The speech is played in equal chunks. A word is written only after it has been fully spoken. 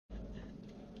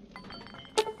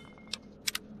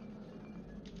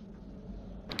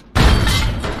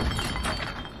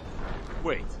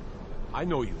wait. I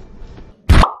know you.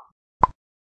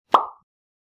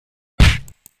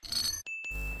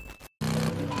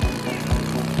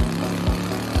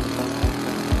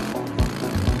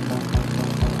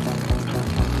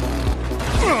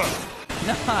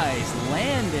 Nice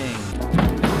landing.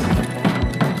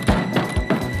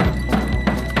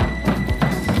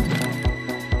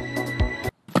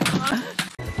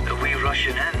 Are we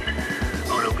rushing in,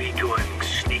 or are we going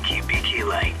sneaky beaky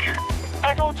like?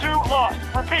 Echo 2 lost.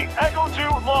 Repeat, Echo 2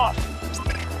 lost.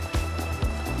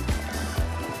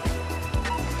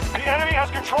 The enemy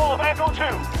has control of Echo 2.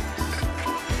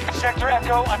 Sector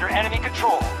Echo under enemy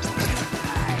control.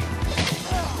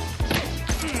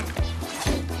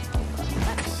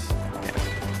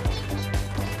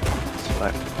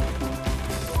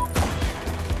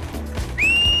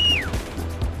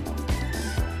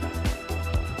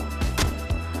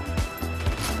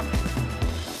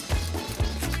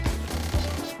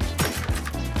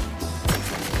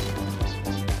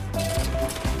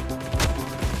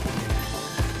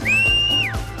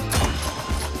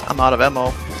 I'm out of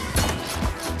ammo.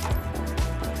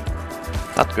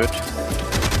 Not good.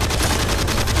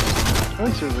 At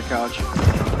least there's a couch.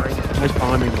 Nice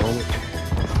timing moment.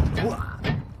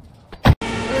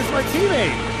 Where's my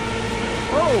teammate?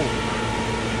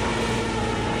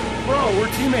 Bro,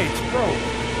 we're teammates, bro.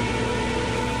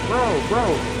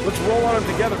 Let's roll on him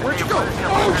together. Where'd you go?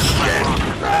 Oh, shit!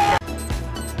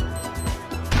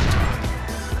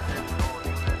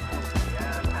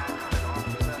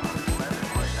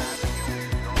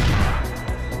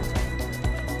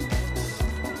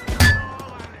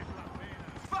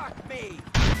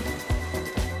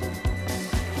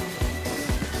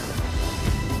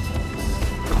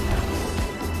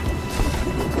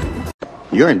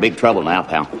 You're in big trouble now,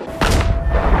 pal.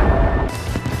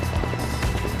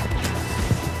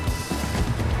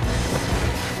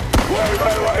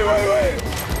 Wait.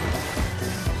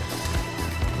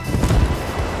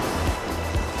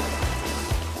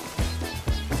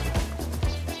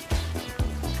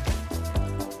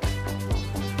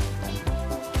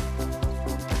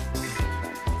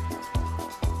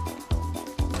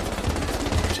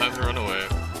 Time to run away.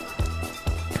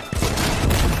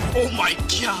 Oh my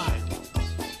god!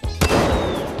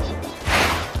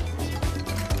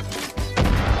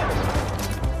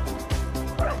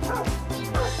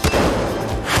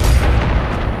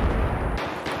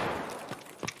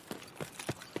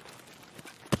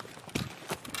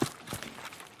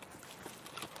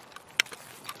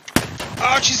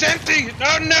 Oh, she's empty!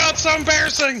 Oh no, it's so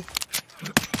embarrassing!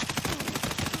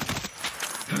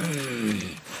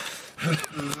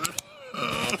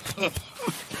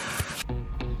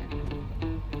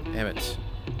 Damn it.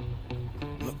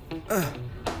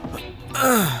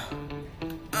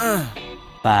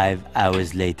 5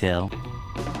 hours later.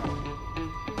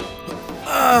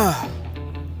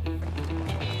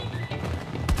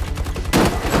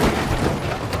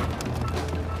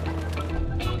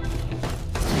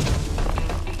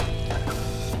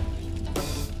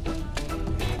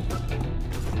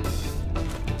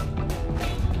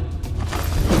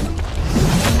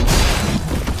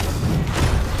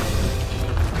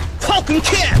 Fucking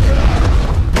kid!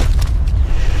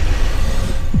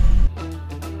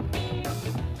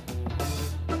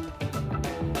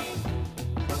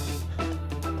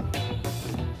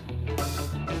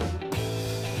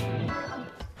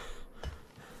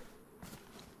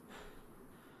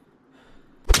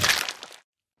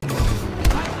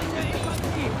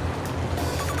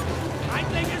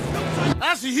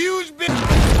 That's a huge bit. I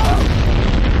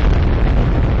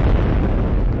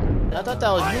thought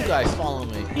that was you guys following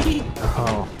me.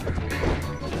 Oh.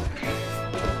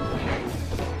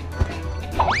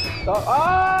 Oh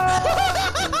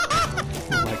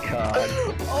my god.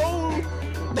 Oh!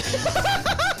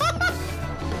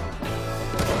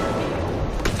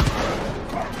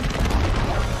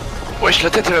 Wesh, la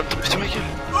tête elle va me tomber sur ma gueule.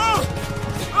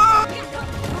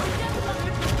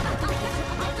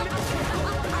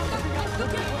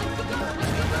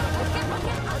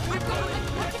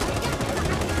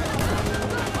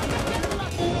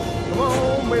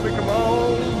 Come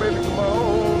on, baby, come on.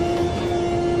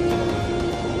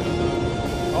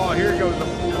 Oh, here goes the.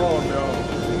 Oh no.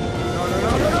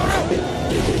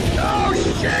 No. Oh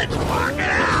shit! Fuck it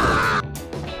out!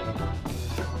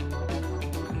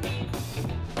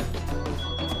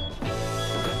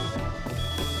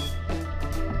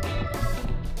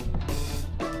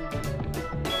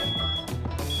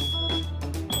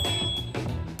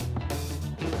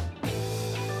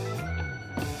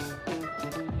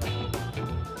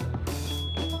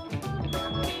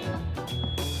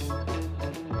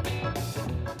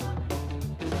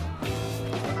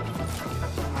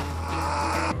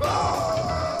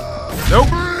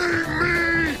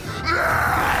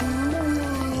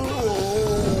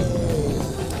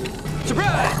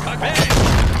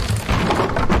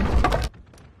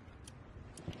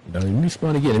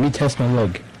 spawn again. Let me test my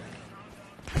log.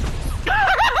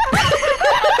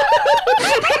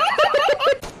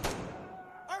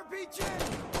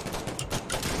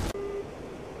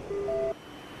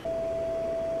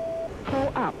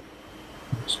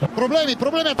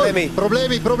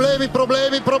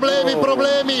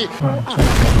 Problemi.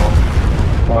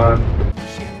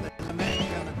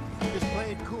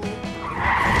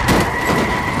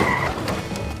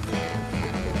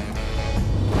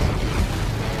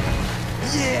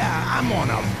 Yeah, I'm on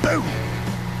a boat.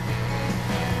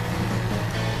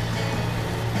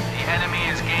 The enemy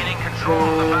is gaining control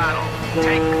of the battle.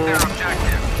 Take their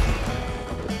objective.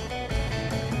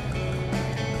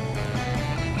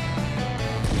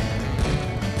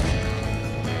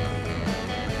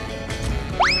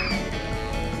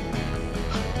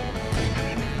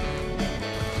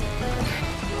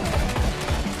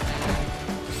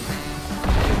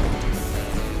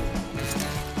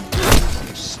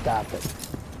 Stop it.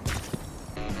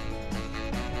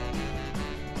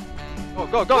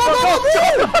 Go! Move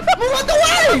out the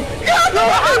way!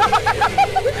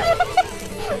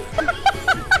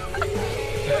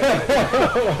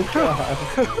 Oh God.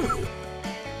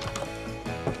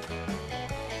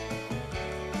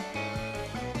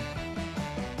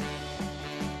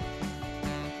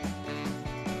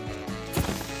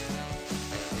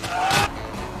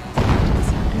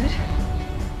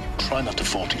 Try not to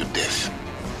fall to your death.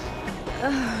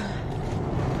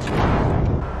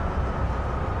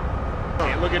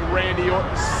 Hey, look at Randy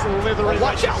Orton slithering.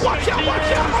 Watch out!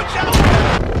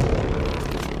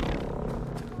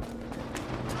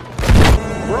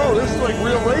 Bro, this is like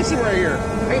real racing right here.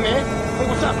 Hey man, hey,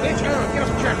 what's up, bitch? Get us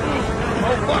a check.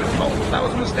 Oh fuck, that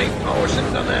was a mistake. Oh, we're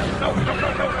sitting on that. No.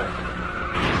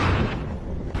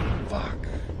 Fuck.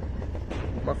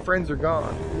 My friends are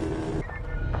gone.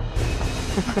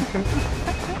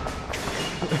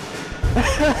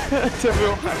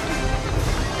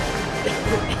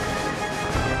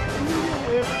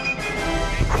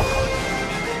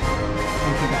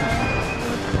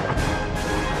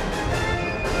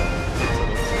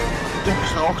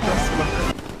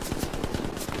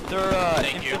 They're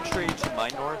infantry to my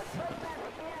north.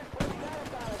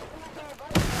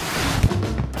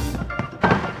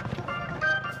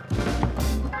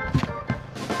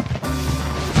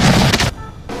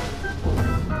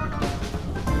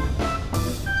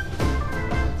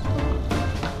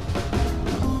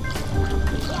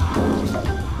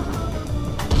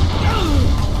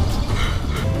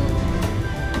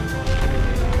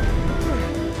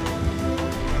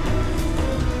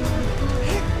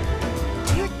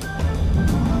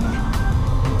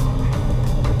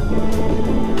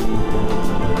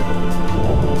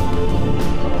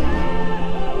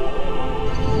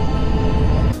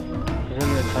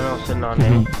 Sitting on me.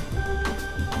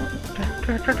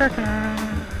 Let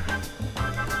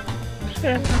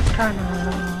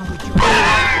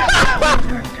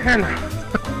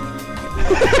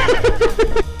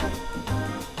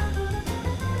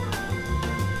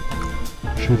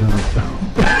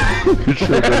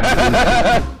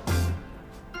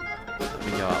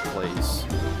me go out, please.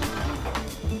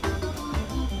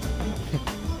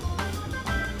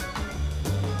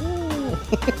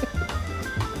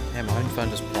 Damn, I'm having fun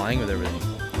just playing with everything.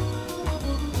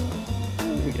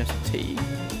 We can have tea.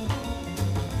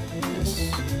 Yes.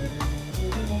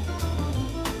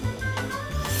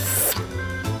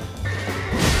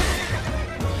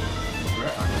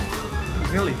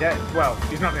 He's nearly dead. Well,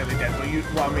 he's not nearly dead, but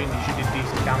what I mean is you did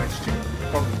decent damage to him.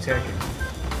 Probably take it.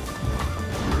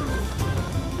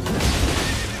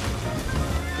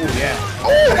 Oh yeah.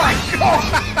 Oh my God!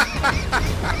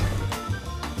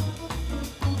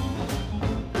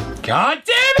 God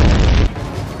damn it!